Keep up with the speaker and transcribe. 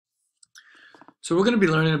So we're going to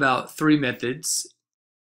be learning about three methods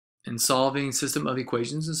in solving system of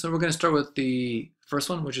equations. And so we're going to start with the first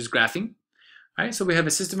one, which is graphing. All right, so we have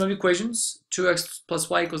a system of equations, 2x plus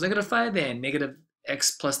y equals -5 and negative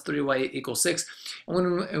x plus 3y equals 6.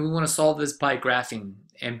 And we want to solve this by graphing.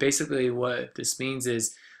 And basically what this means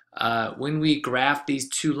is when we graph these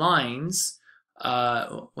two lines,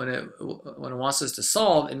 when it wants us to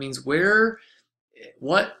solve, it means what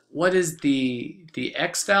is the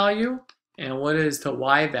x value and what is the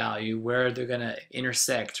y value where they're going to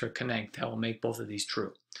intersect or connect that will make both of these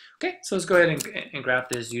true. Okay, so let's go ahead and graph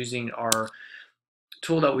this using our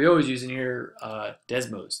tool that we always use in here,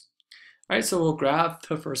 Desmos. All right, so we'll graph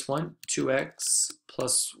the first one, 2x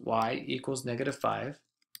plus y equals -5.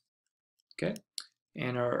 Okay,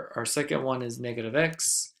 and our second one is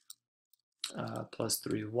 -x plus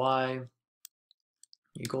 3y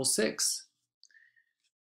equals 6.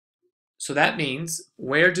 So that means,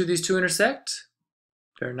 where do these two intersect?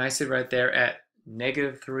 They're nicely right there at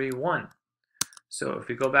 -3, 1. So if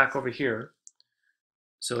we go back over here,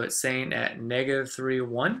 so it's saying at -3,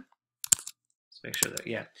 1. Let's make sure that,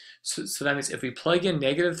 yeah. So that means if we plug in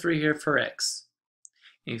 -3 here for x,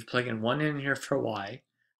 and if you plug in 1 in here for y,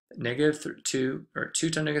 -2, or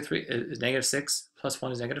 2 times -3 is -6, plus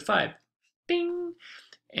 1 is -5. Bing!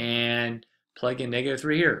 And plug in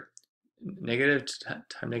 -3 here. Negative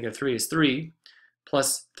times -3 is 3,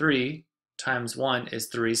 plus 3 times 1 is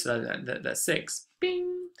 3, so that's 6.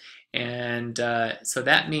 Bing! And so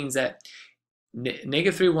that means that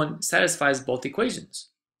 -3, 1 satisfies both equations.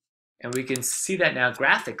 And we can see that now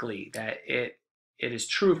graphically, that it is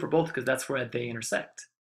true for both because that's where they intersect.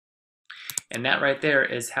 And that right there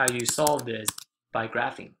is how you solve this by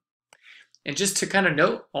graphing. And just to kind of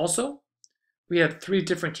note also, we have three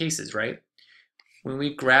different cases, right? When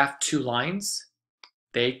we graph two lines,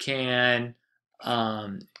 they can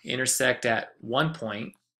intersect at one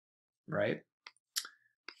point, right?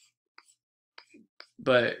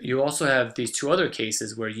 But you also have these two other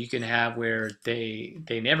cases where you can have where they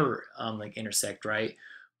never like intersect, right?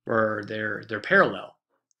 Where they're parallel.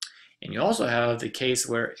 And you also have the case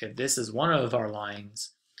where if this is one of our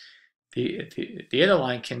lines, the other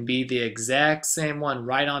line can be the exact same one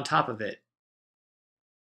right on top of it.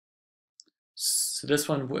 So this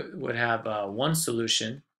one would have one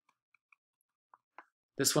solution.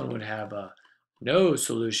 This one would have no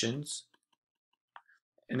solutions.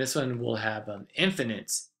 And this one will have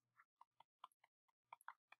infinite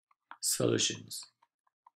solutions.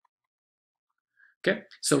 Okay,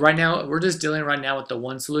 so right now we're just dealing right now with the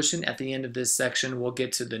one solution. At the end of this section, we'll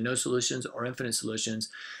get to the no solutions or infinite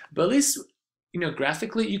solutions. But at least,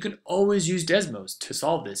 graphically, you can always use Desmos to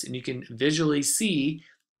solve this, and you can visually see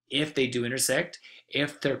if they do intersect,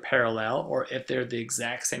 if they're parallel, or if they're the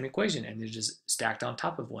exact same equation and they're just stacked on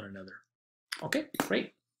top of one another. Okay,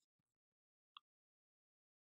 great.